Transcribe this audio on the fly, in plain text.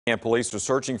And police are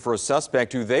searching for a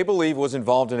suspect who they believe was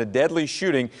involved in a deadly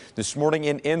shooting this morning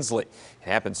in Ensley. It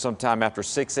happened sometime after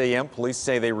 6 a.m. Police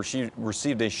say they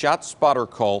received a shot spotter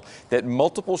call that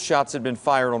multiple shots had been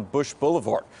fired on Bush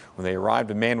Boulevard. When they arrived,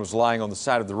 a man was lying on the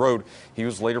side of the road. He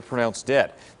was later pronounced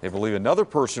dead. They believe another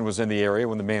person was in the area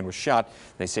when the man was shot.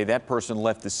 They say that person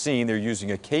left the scene. They're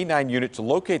using a K-9 unit to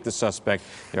locate the suspect.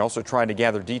 They're also trying to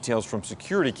gather details from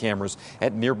security cameras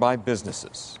at nearby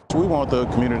businesses. We want the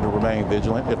community to remain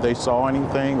vigilant. If they saw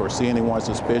anything or see anyone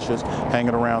suspicious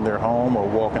hanging around their home or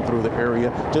walking through the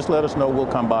area, just let us know. We'll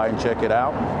come by and check it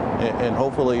out, and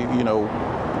hopefully,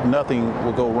 nothing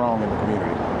will go wrong in the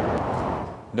community.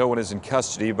 No one is in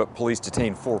custody, but police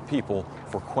detained 4 people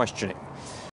for questioning.